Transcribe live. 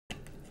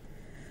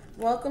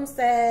Welcome,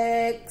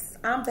 Sags.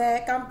 I'm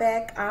back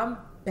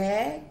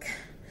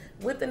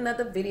with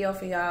another video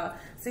for y'all.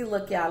 See,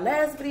 look, y'all,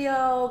 last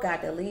video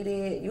got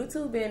deleted.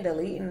 YouTube been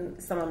deleting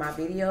some of my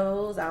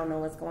videos. I don't know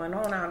what's going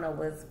on. I don't know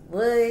what's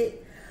what.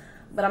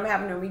 But I'm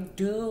having to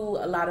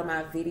redo a lot of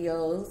my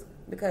videos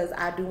because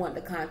I do want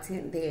the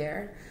content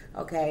there.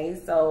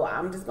 Okay, so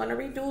I'm just going to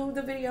redo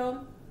the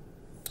video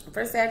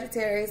for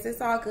Sagittarius.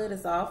 It's all good.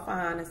 It's all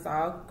fine. It's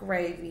all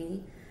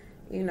gravy.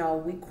 You know,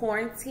 we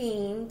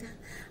quarantined.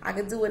 I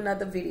could do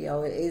another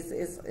video.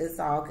 It's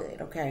all good,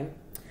 okay?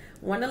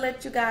 Want to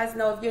let you guys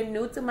know, if you're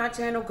new to my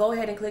channel, go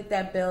ahead and click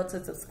that bell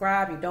to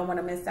subscribe. You don't want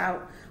to miss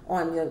out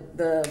on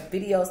the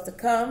videos to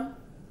come,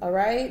 all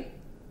right?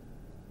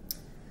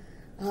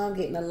 I'm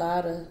getting a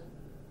lot of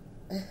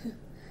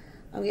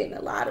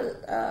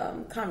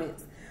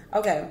comments.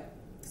 Okay,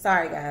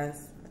 sorry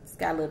guys, just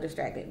got a little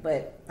distracted,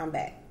 but I'm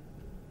back.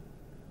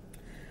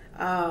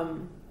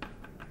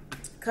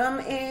 Come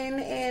in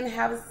and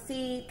have a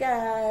seat,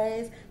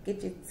 guys.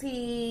 Get your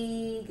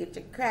tea, get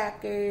your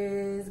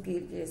crackers,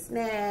 get your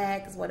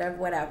snacks,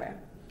 whatever.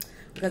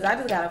 Because I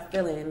just got a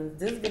feeling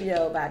this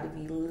video about to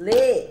be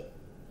lit.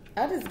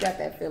 I just got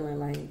that feeling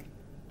like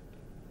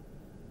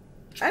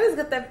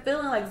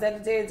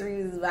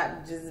Sagittarius is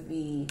about to just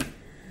be.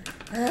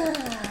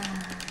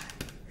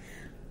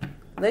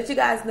 Let you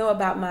guys know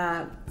about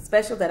my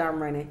special that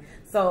I'm running.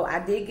 So I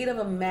did get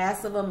a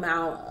massive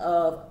amount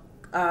of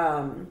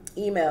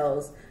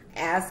emails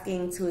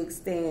asking to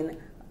extend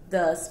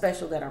the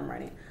special that I'm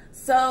running.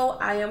 So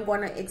I am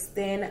going to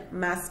extend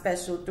my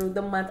special through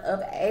the month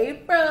of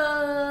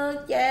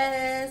April.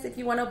 Yes, if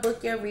you want to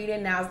book your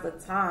reading, now's the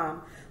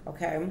time.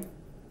 Okay,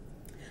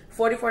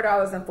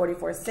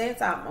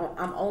 $44.44.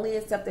 I'm only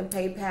accepting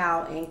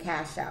PayPal and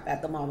Cash App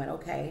at the moment.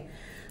 Okay,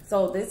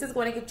 so this is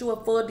going to get you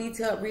a full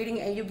detailed reading,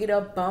 and you get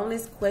a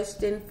bonus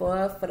question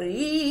for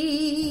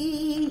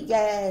free.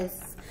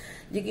 Yes.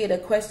 You get a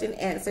question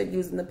answered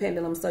using the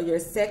pendulum. So your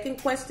second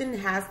question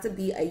has to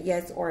be a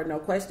yes or a no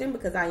question,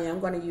 because I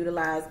am going to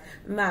utilize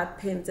my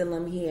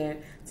pendulum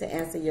here to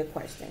answer your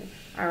question.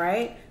 All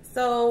right.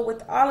 So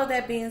with all of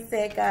that being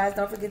said, guys,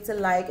 don't forget to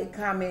like and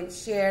comment,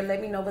 share. Let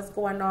me know what's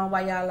going on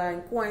while y'all are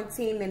in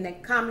quarantine in the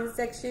comment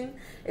section.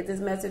 If this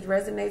message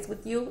resonates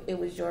with you, it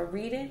was your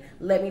reading.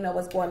 Let me know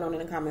what's going on in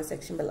the comment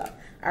section below.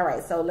 All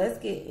right. So let's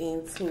get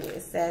into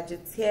it.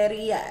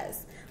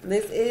 Sagittarius.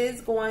 This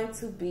is going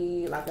to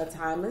be like a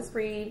timeless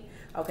read.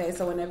 Okay,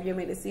 so whenever you're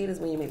meant to see it is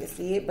when you're meant to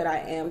see it. But I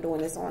am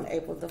doing this on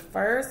April the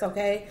 1st,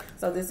 okay?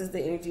 So this is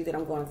the energy that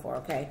I'm going for,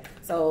 okay?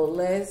 So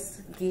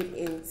let's get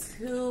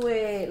into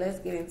it. Let's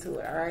get into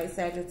it, all right,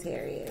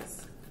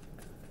 Sagittarius.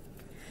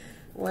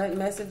 What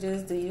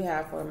messages do you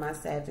have for my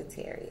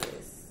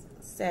Sagittarius?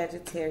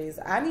 Sagittarius,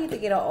 I need to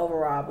get an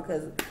overall,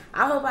 because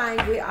I hope I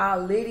ain't get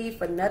all litty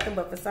for nothing,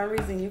 but for some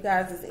reason you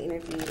guys'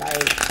 energy,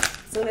 like,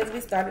 as soon as we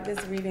started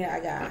this reading, I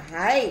got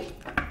hype.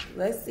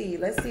 Let's see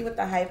what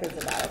the hype is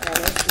about.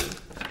 Okay,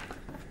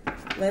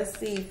 let's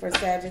see for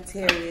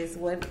Sagittarius,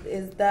 what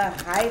is the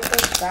hype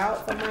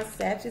about for my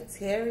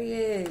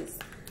Sagittarius?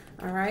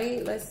 All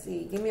right, let's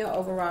see. Give me an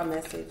overall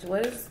message.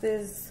 What is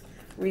this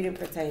reading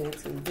pertaining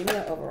to? Give me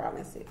an overall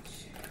message.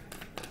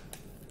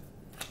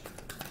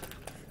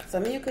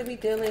 Some of you could be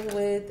dealing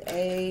with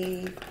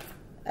a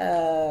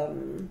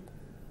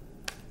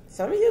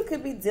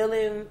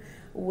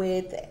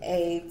with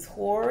a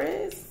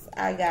Taurus.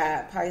 I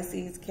got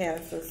Pisces,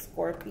 Cancer,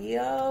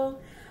 Scorpio,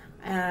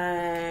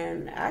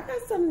 and I got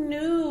some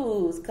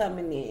news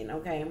coming in,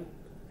 okay?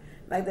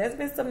 Like, there's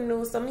been some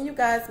news. Some of you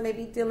guys may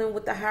be dealing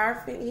with the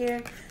Hierophant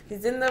here.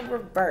 He's in the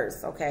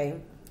reverse,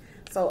 okay?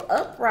 So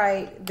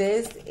upright,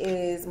 this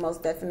is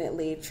most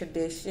definitely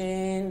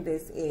tradition.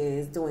 This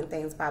is doing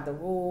things by the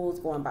rules,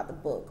 going by the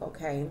book,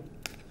 okay?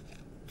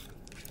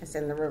 It's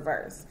in the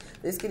reverse.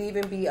 This could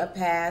even be a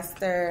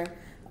pastor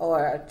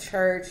or a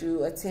church,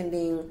 you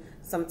attending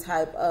some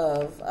type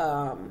of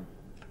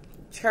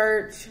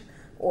church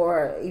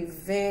or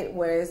event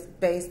where it's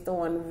based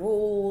on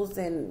rules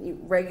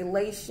and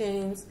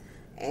regulations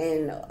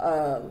and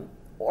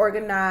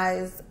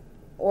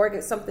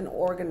something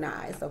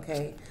organized,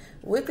 okay?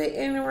 With it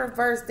in the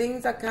reverse,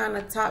 things are kind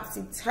of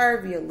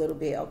topsy-turvy a little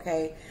bit,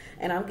 okay?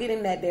 And I'm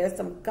getting that there's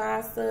some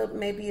gossip,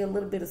 maybe a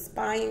little bit of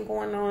spying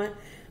going on.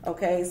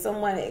 Okay,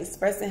 someone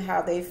expressing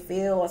how they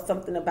feel or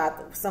something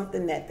about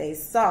something that they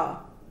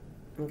saw.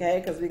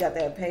 Okay, because we got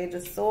that Page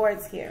of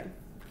Swords here.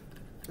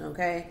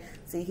 Okay,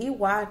 see, he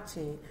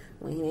watching.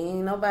 When he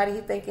ain't nobody, he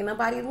thinking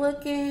nobody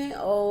looking.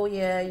 Oh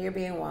yeah, you're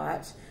being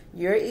watched.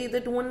 You're either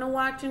doing the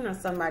watching or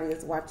somebody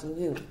is watching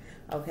you.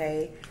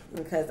 Okay,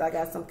 because I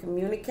got some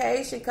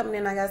communication coming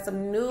in. I got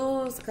some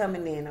news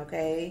coming in.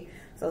 Okay,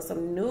 so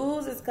some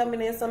news is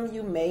coming in. Some of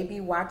you may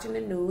be watching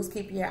the news.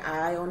 Keep your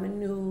eye on the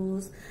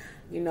news.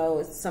 You know,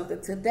 it's something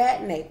to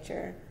that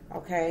nature,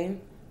 okay?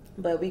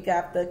 But we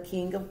got the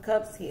King of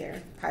Cups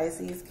here.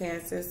 Pisces,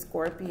 Cancer,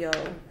 Scorpio,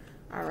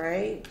 all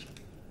right?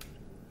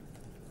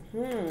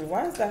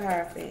 Why is the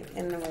Hierophant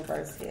in the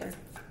reverse here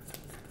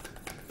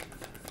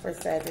for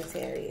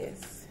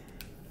Sagittarius?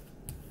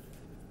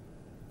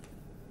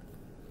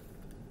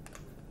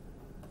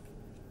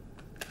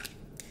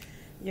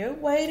 You're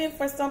waiting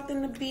for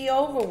something to be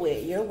over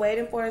with. You're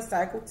waiting for a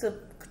cycle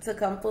to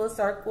come full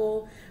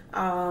circle,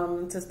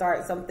 to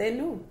start something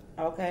new,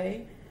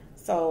 okay?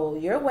 So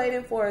you're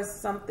waiting for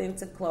something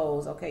to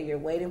close, okay? You're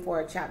waiting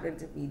for a chapter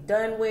to be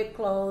done with,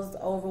 closed,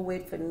 over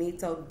with,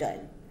 finito,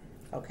 done,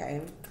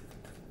 okay?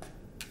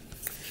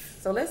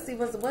 So let's see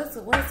what's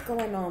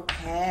going on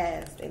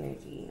past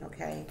energy,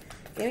 okay?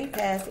 Give me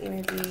past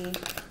energy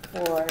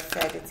for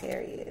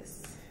Sagittarius.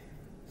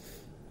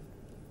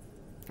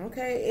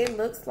 Okay, it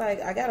looks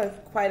like I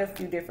got quite a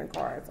few different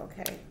cards,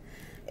 okay?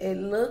 It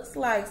looks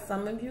like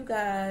some of you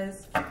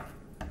guys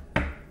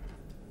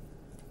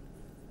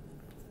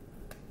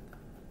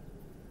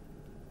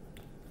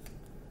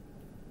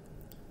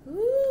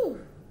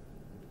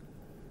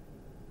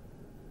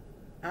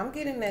I'm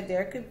getting that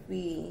there could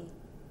be,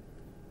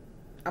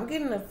 I'm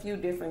getting a few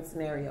different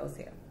scenarios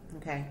here,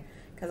 okay?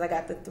 Because I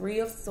got the 3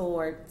 of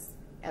Swords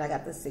and I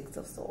got the 6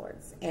 of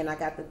Swords and I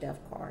got the Death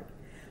card,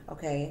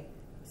 okay?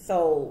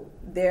 So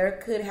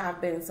there could have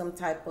been some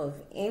type of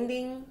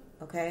ending,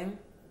 okay?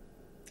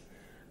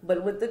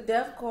 But with the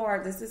Death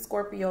card, this is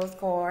Scorpio's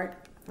card,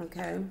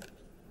 okay?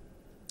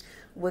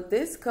 With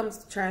this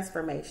comes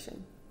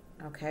transformation,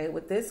 okay?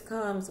 With this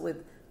comes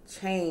with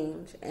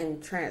change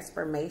and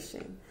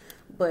transformation.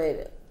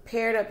 But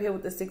paired up here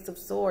with the 6 of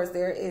Swords,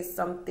 there is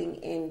something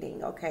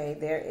ending, okay?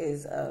 There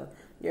is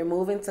you're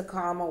moving to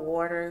calmer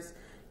waters.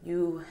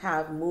 You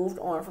have moved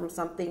on from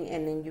something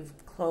and then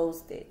you've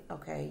closed it,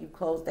 okay? You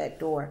closed that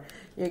door.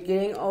 You're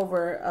getting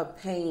over a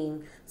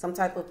pain, some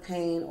type of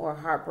pain or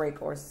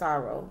heartbreak or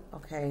sorrow,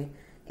 okay,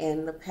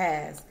 in the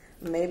past.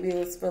 Maybe it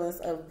was feelings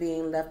of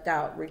being left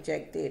out,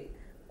 rejected,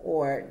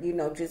 or, you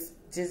know, just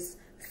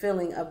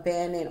feeling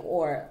abandoned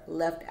or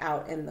left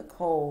out in the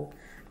cold.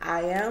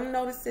 I am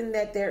noticing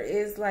that there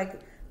is, like,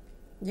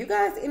 you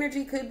guys'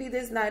 energy could be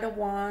this Knight of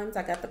Wands.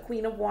 I got the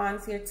Queen of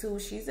Wands here too.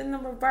 She's in the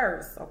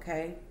reverse,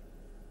 okay?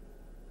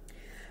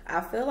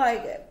 I feel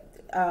like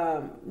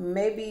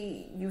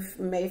maybe you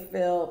may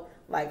feel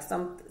like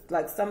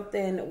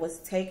something was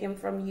taken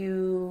from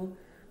you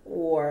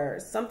or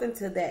something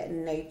to that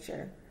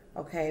nature,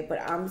 okay?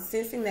 But I'm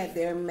sensing that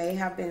there may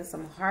have been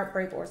some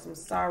heartbreak or some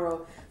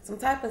sorrow, some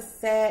type of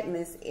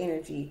sadness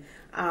energy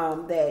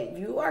that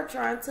you are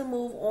trying to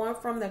move on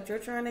from, that you're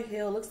trying to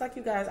heal. Looks like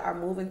you guys are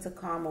moving to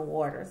calmer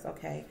waters,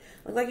 okay?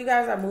 Looks like you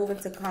guys are moving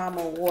to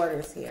calmer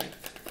waters here.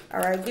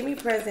 All right, give me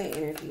present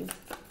energy.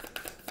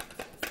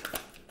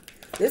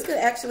 This could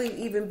actually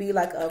even be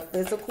like a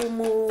physical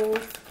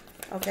move,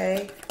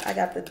 okay? I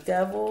got the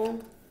Devil.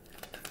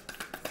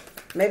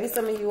 Maybe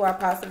some of you are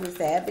possibly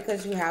sad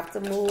because you have to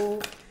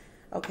move,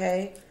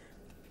 okay?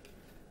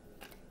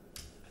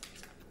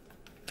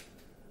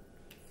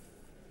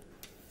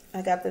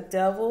 I got the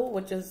Devil,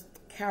 which is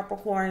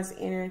Capricorn's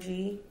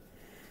energy,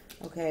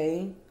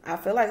 okay? I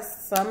feel like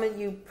some of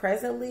you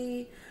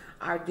presently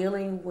are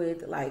dealing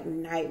with like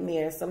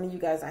nightmares. Some of you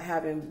guys are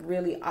having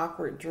really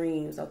awkward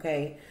dreams,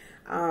 okay?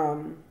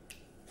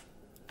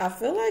 I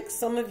feel like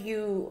some of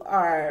you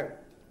are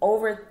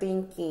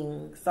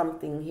overthinking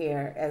something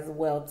here as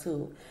well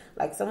too.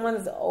 Like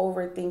someone's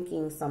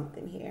overthinking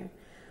something here.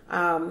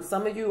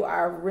 Some of you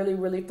are really,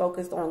 really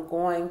focused on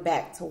going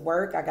back to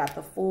work. I got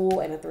the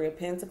Fool and the 3 of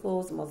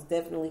Pentacles, most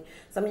definitely.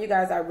 Some of you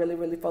guys are really,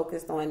 really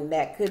focused on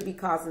that. Could be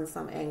causing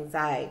some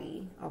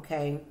anxiety,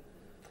 okay?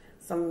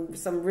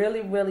 Some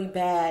really, really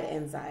bad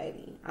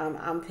anxiety.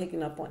 I'm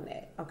picking up on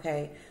that,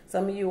 okay?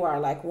 Some of you are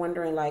like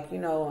wondering, like, you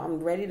know, I'm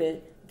ready to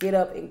get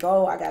up and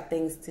go. I got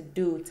things to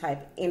do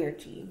type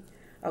energy,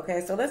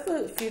 okay? So let's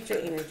look at future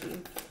energy.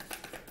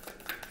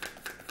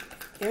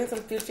 Give me some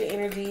future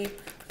energy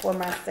for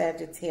my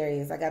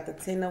Sagittarius. I got the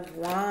 10 of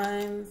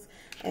Wands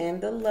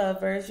and the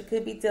Lovers. You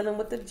could be dealing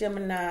with the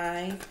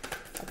Gemini,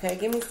 okay?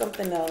 Give me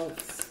something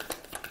else.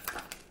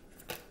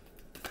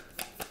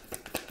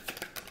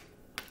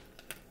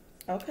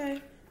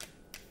 Okay.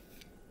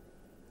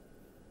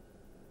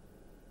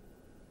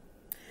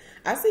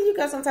 I see you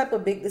got some type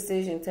of big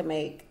decision to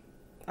make.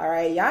 All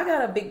right. Y'all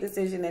got a big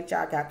decision that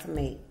y'all got to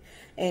make.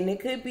 And it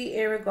could be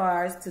in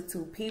regards to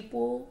two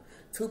people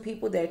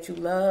that you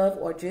love,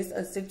 or just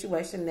a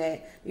situation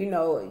that, you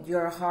know,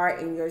 your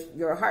heart and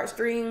your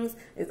heartstrings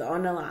is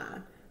on the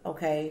line.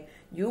 Okay.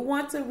 You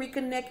want to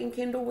reconnect and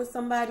kindle with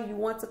somebody. You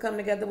want to come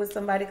together with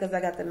somebody, because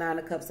I got the 9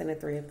 of Cups and the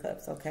 3 of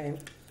Cups. Okay.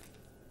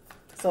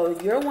 So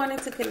you're wanting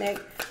to connect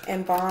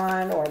and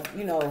bond, or,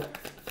 you know,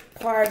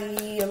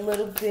 party a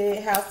little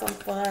bit, have some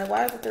fun.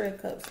 Why is the 3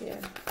 of Cups here?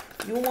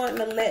 You wanting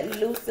to let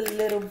loose a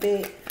little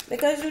bit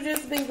because you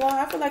just been going.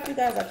 I feel like you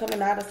guys are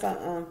coming out of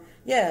something.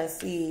 Yeah,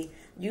 see,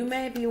 you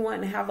may be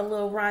wanting to have a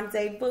little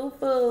rendezvous.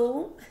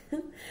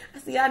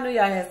 See, I knew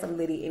y'all had some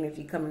litty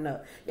energy coming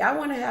up. Y'all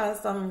want to have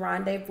some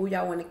rendezvous.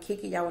 Y'all want to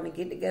kick it. Y'all want to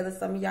get together.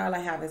 Some of y'all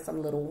are having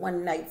some little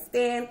one-night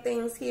stand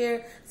things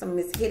here. Some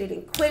miss hit it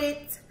and quit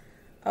it.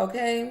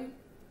 Okay?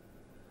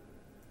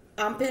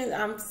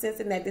 I'm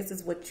sensing that this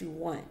is what you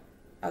want,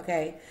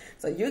 okay?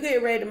 So you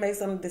get ready to make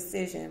some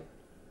decision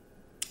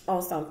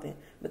on something,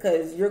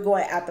 because you're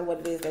going after what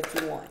it is that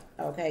you want,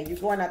 okay? You're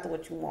going after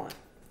what you want.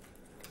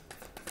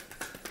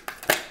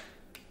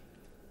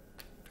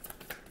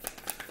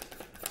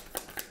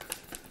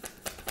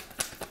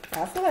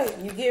 I feel like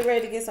you get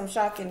ready to get some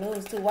shocking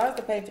news too. Why is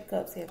the Page of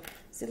Cups here?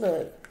 See,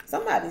 look,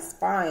 somebody's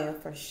spying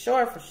for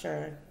sure, for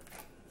sure.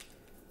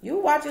 You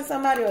watching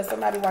somebody or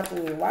somebody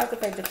watching you? Why is the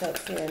Page of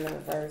Cups here in the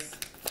reverse?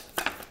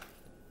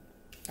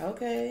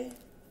 Okay.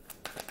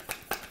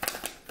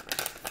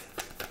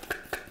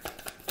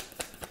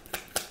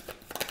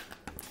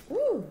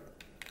 Ooh.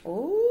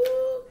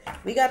 Ooh.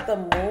 We got the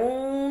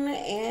Moon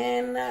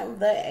and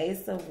the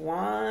Ace of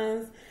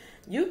Wands.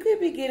 You could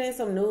be getting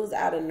some news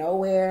out of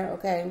nowhere,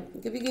 okay?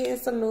 You could be getting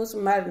some news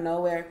from out of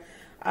nowhere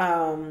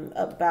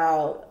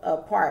about a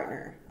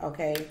partner,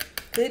 okay?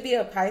 Could be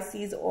a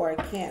Pisces or a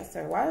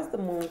Cancer. Why is the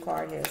Moon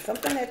card here?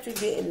 Something that you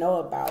didn't know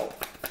about.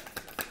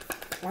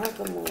 Why is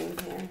the Moon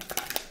here?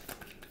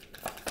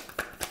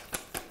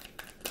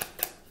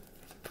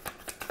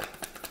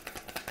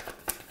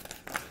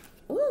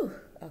 Ooh,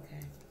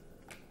 okay.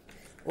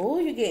 Ooh,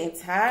 you're getting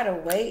tired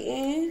of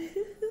waiting.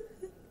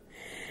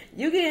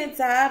 You getting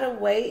tired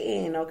of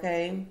waiting,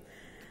 okay?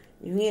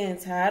 You getting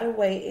tired of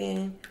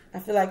waiting. I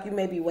feel like you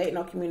may be waiting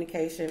on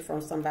communication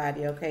from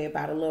somebody, okay?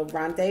 About a little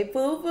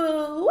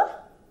rendezvous.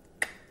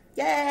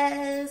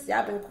 Yes,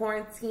 y'all been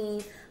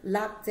quarantined,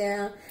 locked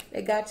down.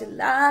 They got you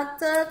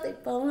locked up. They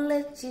won't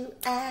let you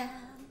out.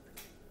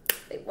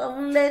 They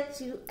won't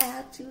let you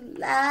out. You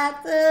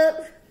locked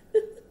up.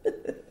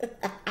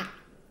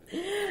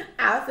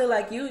 I feel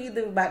like you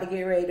either about to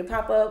get ready to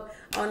pop up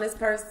on this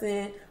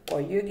person, or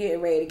you're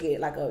getting ready to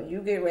get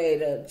you get ready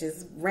to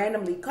just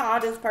randomly call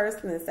this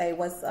person and say,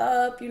 what's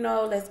up, you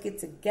know, let's get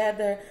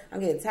together. I'm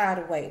getting tired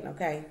of waiting,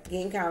 okay?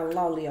 Getting kind of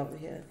lonely over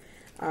here.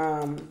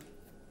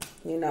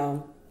 You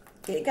know,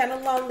 getting kind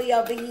of lonely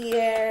over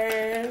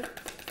here.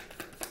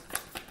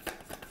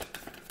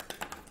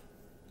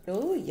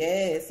 Oh,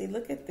 yeah. See,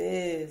 look at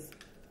this.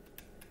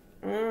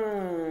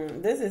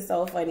 This is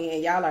so funny,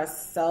 and y'all are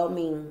so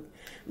mean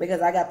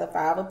because I got the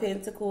Five of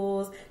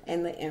Pentacles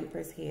and the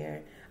Empress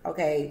here.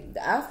 Okay,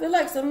 I feel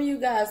like some of you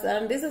guys,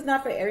 this is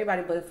not for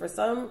everybody, but for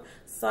some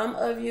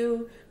of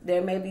you,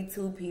 there may be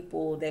two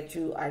people that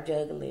you are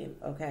juggling,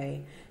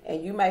 okay?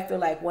 And you might feel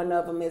like one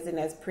of them isn't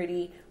as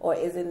pretty or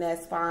isn't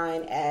as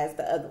fine as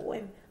the other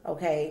one,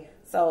 okay?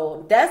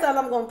 So that's all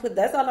I'm going to put,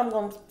 that's all I'm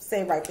going to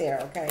say right there,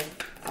 okay?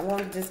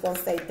 Just going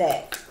to say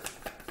that.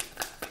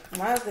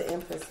 Why is the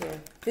Empress here?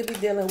 Could be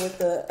dealing with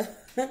the,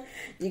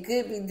 you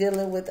could be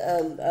dealing with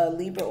a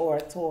Libra or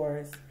a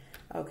Taurus,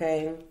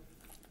 okay?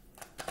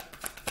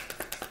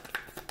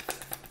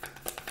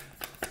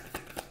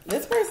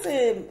 This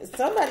person,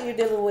 somebody you're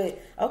dealing with,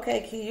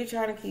 okay, you're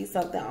trying to keep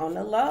something on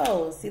the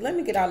low. See, let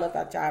me get all up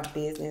out y'all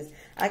business.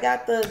 I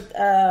got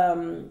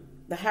the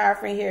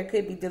Hierophant here,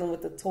 could be dealing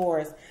with the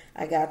Taurus.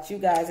 I got you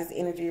guys'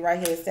 energy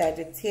right here,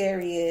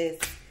 Sagittarius.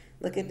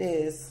 Look at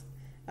this,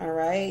 all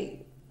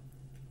right?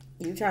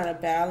 You trying to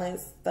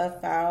balance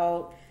stuff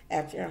out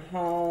at your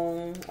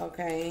home,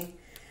 okay?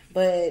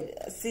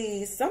 But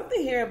see,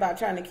 something here about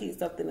trying to keep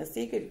something a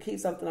secret, keep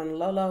something on the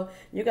low.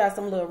 You got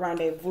some little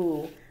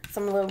rendezvous.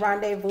 Some little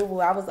rendezvous.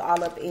 I was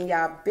all up in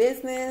y'all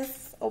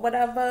business or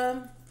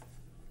whatever.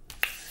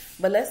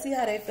 But let's see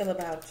how they feel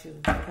about you,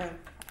 okay?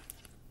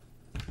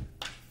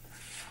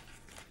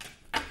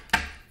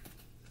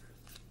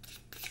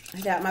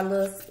 I got my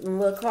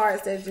little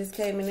cards that just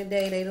came in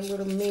today. They the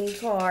little mini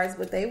cards,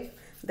 but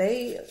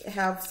they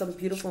have some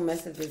beautiful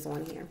messages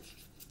on here.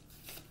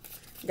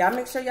 Y'all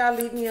make sure y'all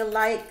leave me a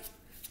like,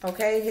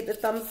 okay? Hit the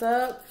thumbs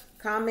up,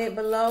 comment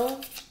below.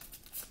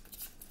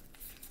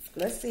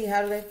 Let's see,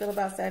 how do they feel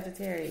about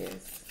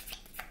Sagittarius?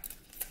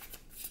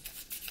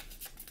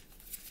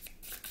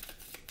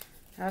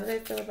 How do they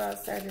feel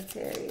about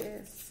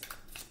Sagittarius?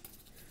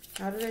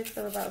 How do they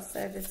feel about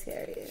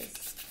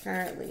Sagittarius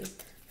currently?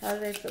 How do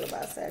they feel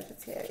about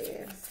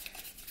Sagittarius?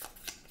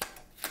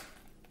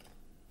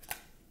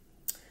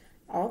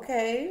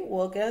 Okay,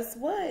 well, guess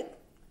what?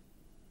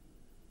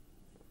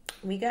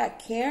 We got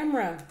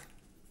camera.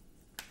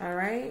 All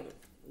right,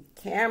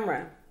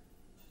 camera.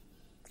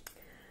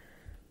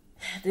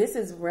 This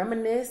is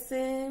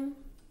reminiscing,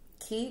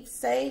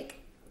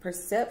 keepsake,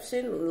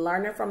 perception,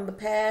 learning from the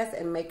past,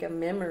 and making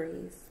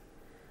memories.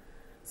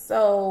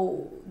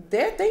 So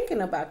they're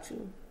thinking about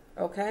you,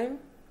 okay?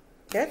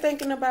 They're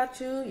thinking about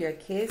you, your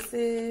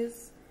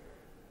kisses.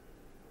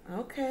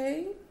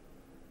 Okay.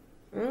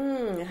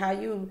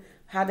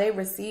 How they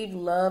receive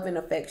love and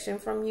affection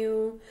from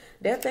you.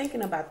 They're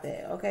thinking about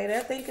that, okay?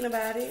 They're thinking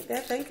about it. They're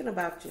thinking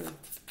about you.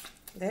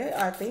 They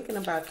are thinking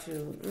about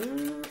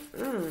you.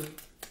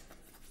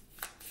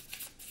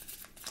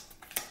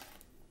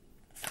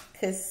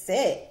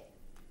 Cassette.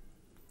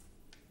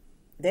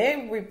 They're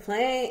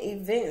replaying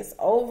events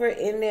over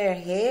in their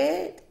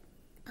head.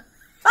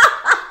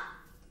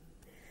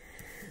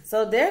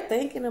 So they are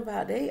thinking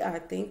about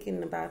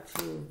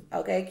you.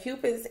 Okay,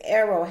 Cupid's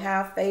arrow,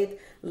 have faith,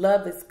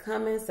 love is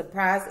coming,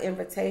 surprise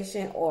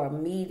invitation or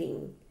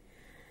meeting.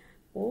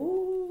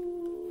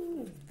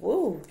 Ooh,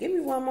 give me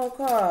one more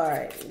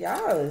card.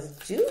 Y'all is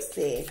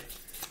juicy.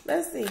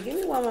 Let's see, give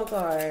me one more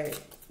card.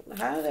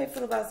 How do they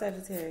feel about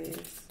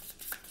Sagittarius?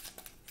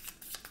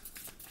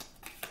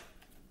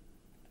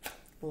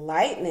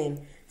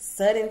 Lightning.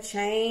 Sudden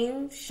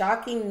change,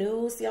 shocking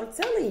news. See, I'm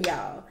telling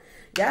y'all.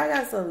 Y'all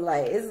got some,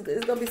 like, it's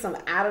going to be some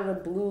out of the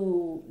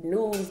blue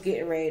news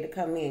getting ready to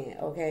come in,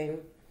 okay?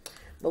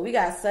 But we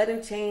got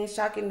sudden change,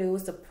 shocking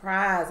news,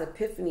 surprise,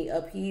 epiphany,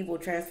 upheaval,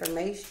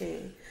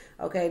 transformation.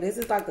 Okay, this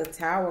is like the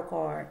Tower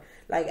card.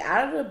 Like,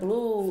 out of the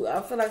blue,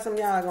 I feel like some of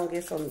y'all are going to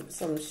get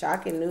some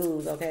shocking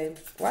news, okay?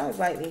 Why is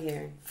lightning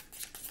here?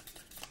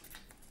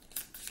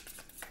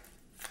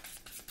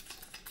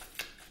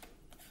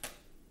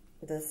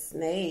 The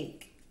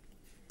snake.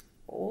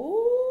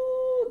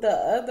 Ooh, the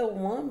other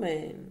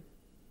woman.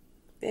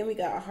 Then we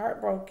got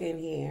heartbroken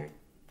here.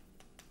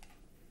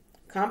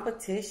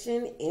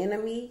 Competition,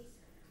 enemy,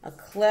 a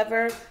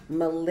clever,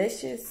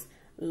 malicious,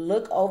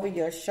 look over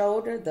your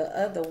shoulder, the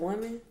other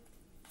woman.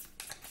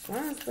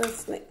 Why is the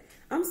snake?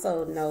 I'm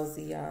so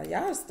nosy, y'all.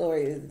 Y'all's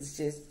story is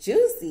just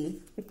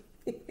juicy.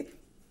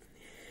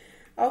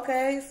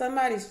 Okay,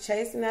 somebody's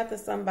chasing after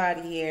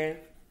somebody here.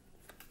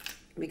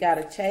 We got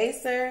a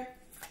chaser.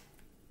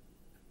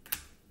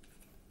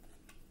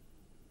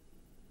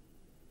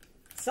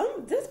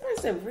 This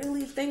person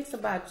really thinks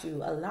about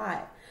you a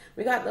lot.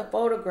 We got the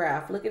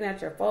photograph, looking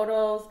at your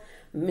photos,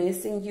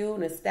 missing you,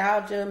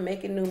 nostalgia,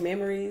 making new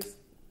memories.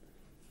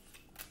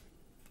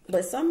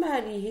 But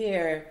somebody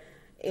here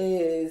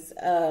is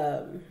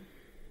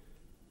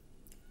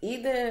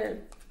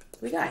either,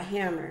 we got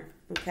hammer,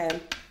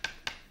 okay?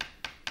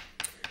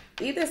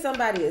 Either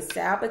somebody is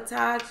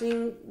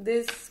sabotaging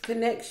this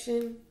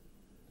connection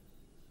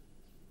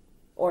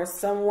or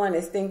someone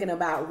is thinking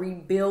about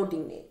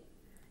rebuilding it.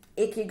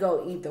 It could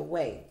go either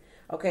way,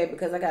 okay?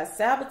 Because I got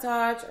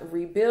sabotage,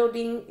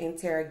 rebuilding,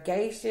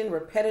 interrogation,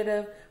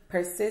 repetitive,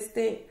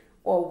 persistent,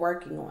 or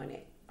working on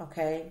it,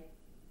 okay?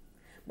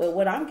 But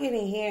what I'm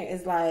getting here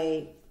is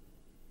like,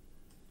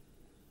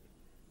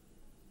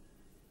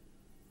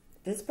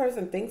 this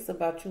person thinks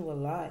about you a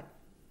lot.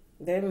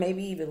 They may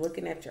be even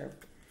looking at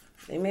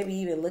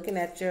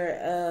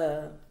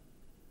your,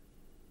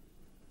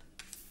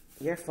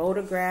 your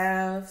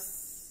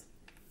photographs.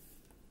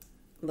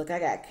 Look, I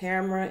got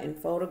camera and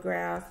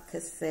photograph,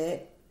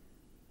 cassette.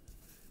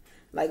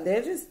 Like,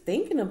 they're just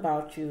thinking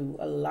about you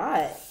a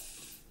lot.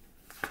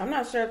 I'm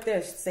not sure if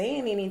they're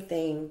saying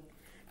anything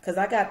because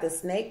I got the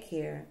snake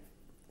here.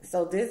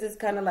 So this is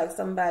kind of like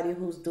somebody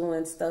who's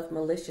doing stuff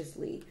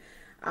maliciously.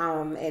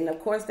 And of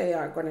course they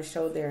aren't going to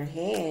show their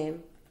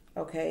hand,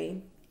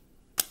 okay?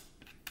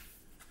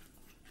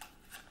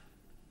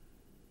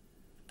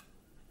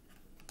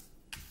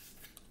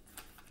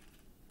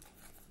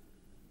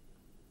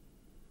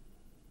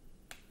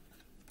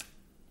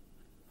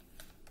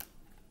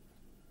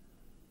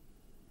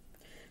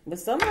 But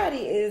somebody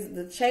is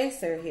the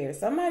chaser here.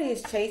 Somebody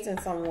is chasing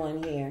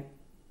someone here.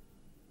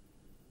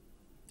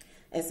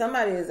 And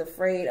somebody is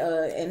afraid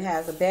and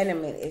has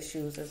abandonment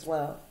issues as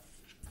well.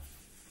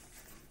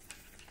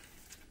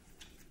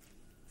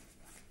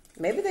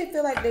 Maybe they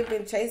feel like they've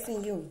been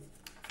chasing you.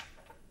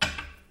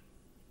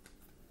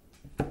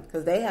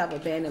 Because they have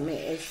abandonment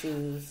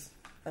issues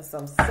of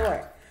some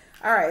sort.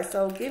 All right,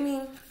 so give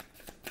me,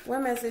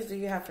 what message do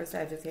you have for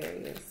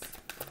Sagittarius?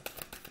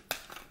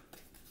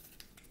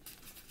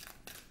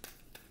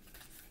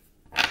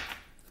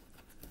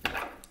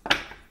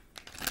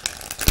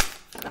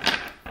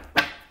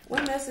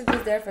 What message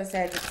is there for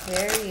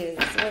Sagittarius?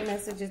 What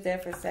message is there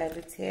for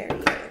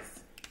Sagittarius?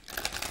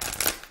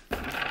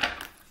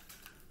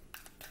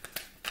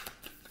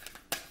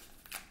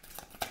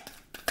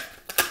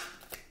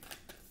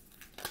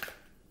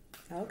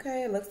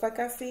 Okay, looks like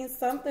I've seen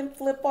something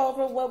flip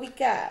over. What we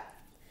got?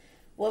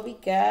 What we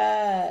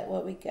got?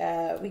 What we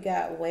got? We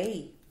got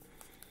weight.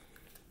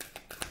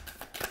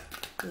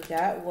 We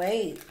got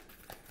weight.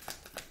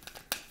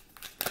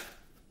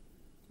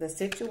 The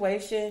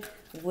situation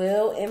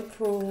will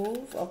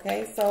improve.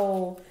 Okay,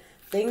 so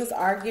things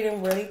are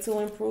getting ready to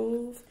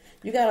improve.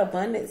 You got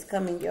abundance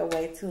coming your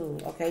way too.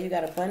 Okay, you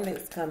got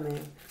abundance coming.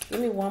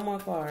 Give me one more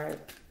card.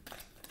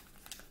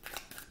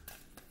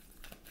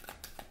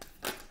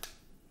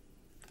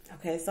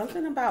 Okay,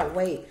 something about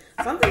weight.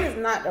 Something is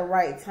not the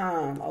right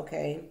time,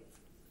 okay?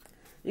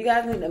 You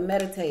guys need to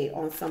meditate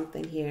on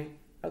something here,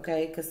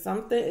 okay? Because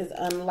something is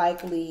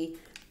unlikely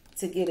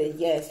to get a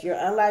yes. You're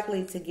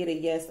unlikely to get a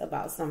yes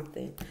about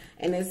something.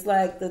 And it's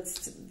like,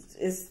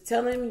 it's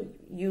telling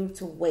you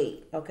to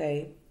wait,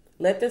 okay?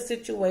 Let the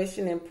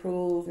situation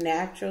improve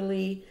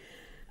naturally.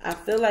 I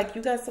feel like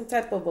you got some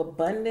type of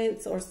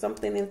abundance or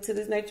something into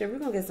this nature. We're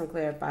going to get some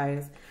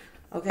clarifiers,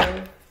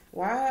 okay?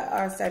 Why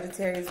are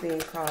Sagittarius being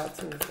called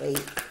to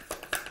wait?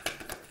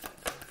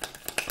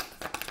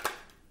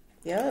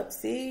 Yep,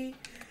 see?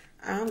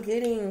 I'm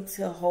getting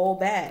to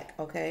hold back,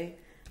 okay?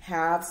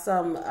 Have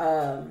some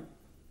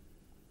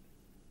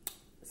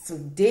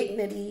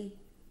dignity.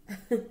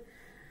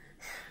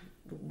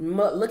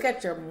 Look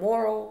at your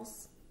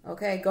morals,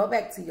 okay? Go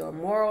back to your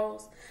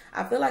morals.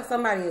 I feel like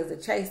somebody is a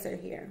chaser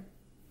here,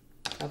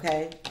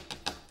 okay?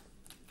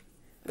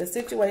 The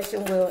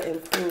situation will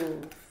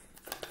improve.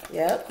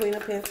 Yep, Queen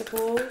of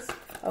Pentacles.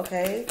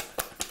 Okay.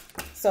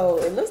 So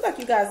it looks like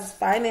you guys'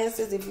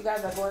 finances, if you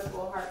guys are going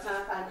through a hard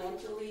time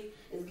financially,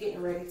 is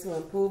getting ready to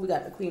improve. We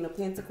got the Queen of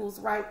Pentacles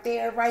right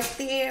there, right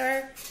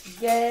there.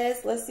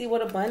 Yes, let's see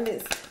what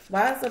abundance.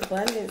 Why is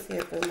abundance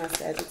here for my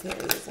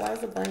Sagittarius? Why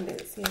is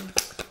abundance here?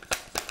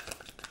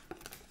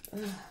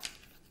 Ugh.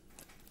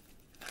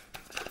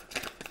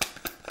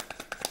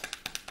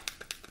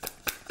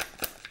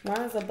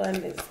 Why is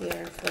abundance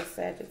here for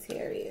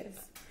Sagittarius?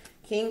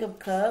 King of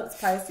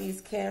Cups,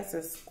 Pisces,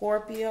 Cancer,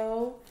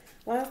 Scorpio.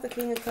 Why is the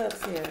King of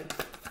Cups here?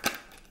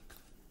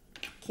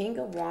 King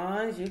of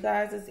Wands, you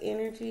guys'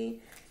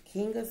 energy.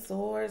 King of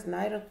Swords,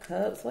 Knight of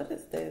Cups. What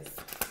is this?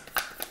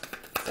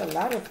 It's a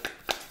lot of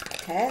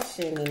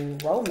passion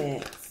and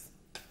romance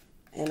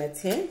and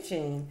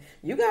attention.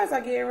 You guys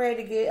are getting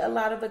ready to get a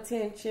lot of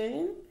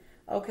attention.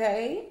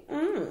 Okay?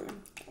 You're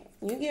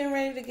getting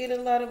ready to get a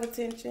lot of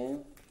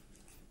attention.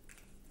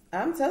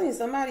 I'm telling you,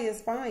 somebody is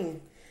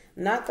spying.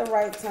 Not the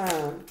right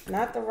time.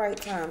 Not the right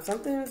time.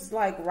 Something's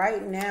like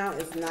right now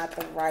is not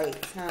the right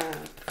time.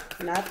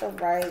 Not the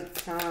right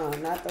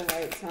time. Not the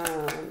right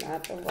time.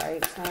 Not the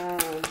right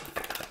time.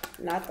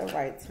 Not the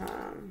right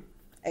time.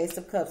 Ace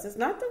of Cups. It's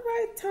not the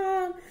right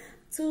time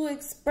to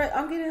express.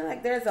 I'm getting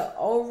like there's an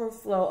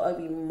overflow of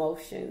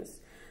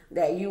emotions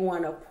that you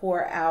want to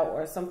pour out,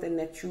 or something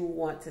that you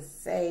want to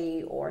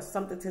say, or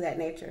something to that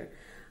nature.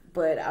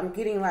 But I'm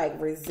getting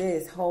like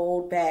resist,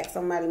 hold back.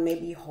 Somebody may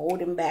be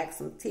holding back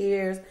some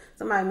tears.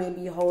 Somebody may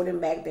be holding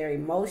back their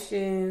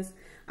emotions.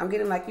 I'm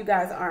getting like you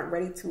guys aren't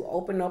ready to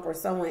open up, or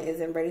someone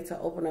isn't ready to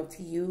open up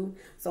to you.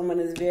 Someone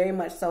is very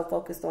much so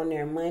focused on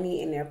their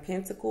money and their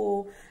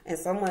pentacle. And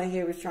someone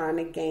here is trying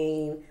to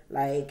gain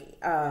like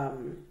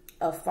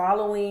a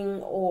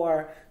following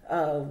or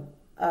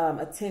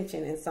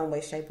attention in some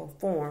way, shape, or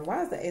form.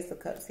 Why is the Ace of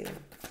Cups here?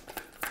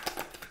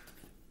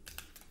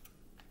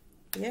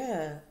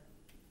 Yeah.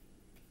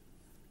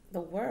 The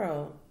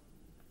World.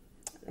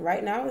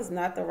 Right now is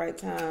not the right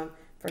time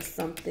for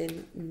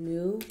something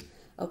new.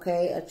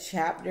 Okay, a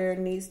chapter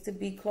needs to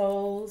be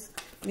closed.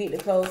 You need to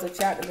close a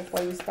chapter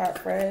before you start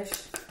fresh.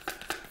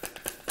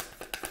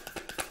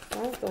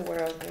 What's the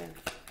World here?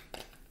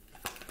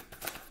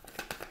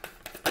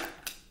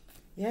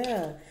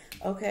 Yeah.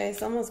 Okay,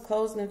 someone's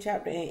closing a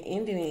chapter and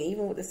ending it.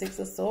 Even with the Six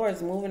of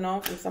Swords, moving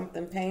on from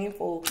something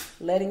painful,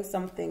 letting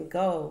something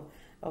go.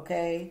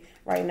 Okay,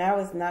 right now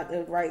is not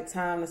the right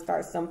time to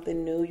start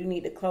something new. You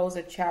need to close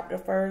a chapter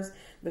first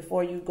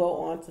before you go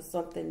on to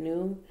something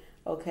new.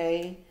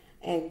 Okay,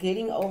 and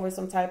getting over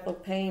some type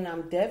of pain.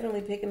 I'm definitely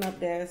picking up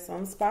there's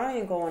some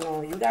spying going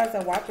on. You guys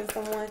are watching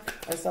someone,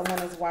 or someone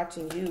is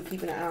watching you,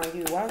 keeping an eye on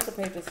you. Why is the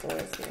Page of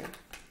Swords here?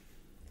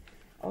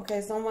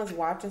 Okay, someone's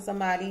watching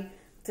somebody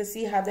to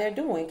see how they're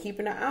doing,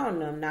 keeping an eye on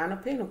them. Nine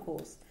of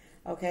Pentacles.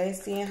 Okay,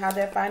 seeing how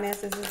their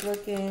finances is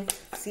looking,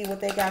 see what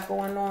they got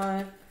going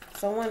on.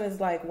 Someone is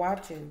like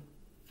watching.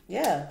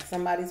 Yeah,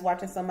 somebody's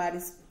watching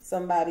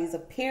somebody's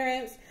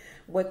appearance,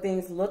 what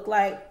things look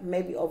like,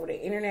 maybe over the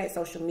internet,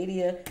 social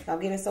media. I'm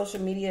getting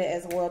social media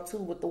as well too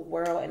with the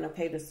World and the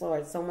Page of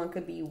Swords. Someone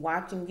could be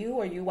watching you,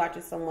 or you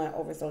watching someone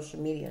over social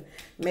media.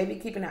 Maybe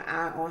keeping an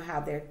eye on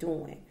how they're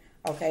doing,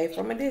 okay,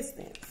 from a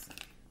distance.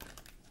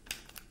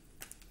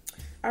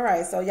 All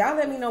right, so y'all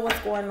let me know what's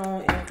going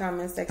on in the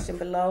comment section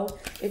below.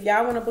 If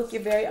y'all want to book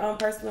your very own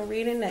personal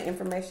reading, the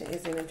information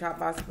is in the drop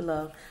box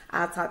below.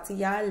 I'll talk to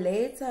y'all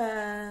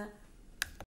later.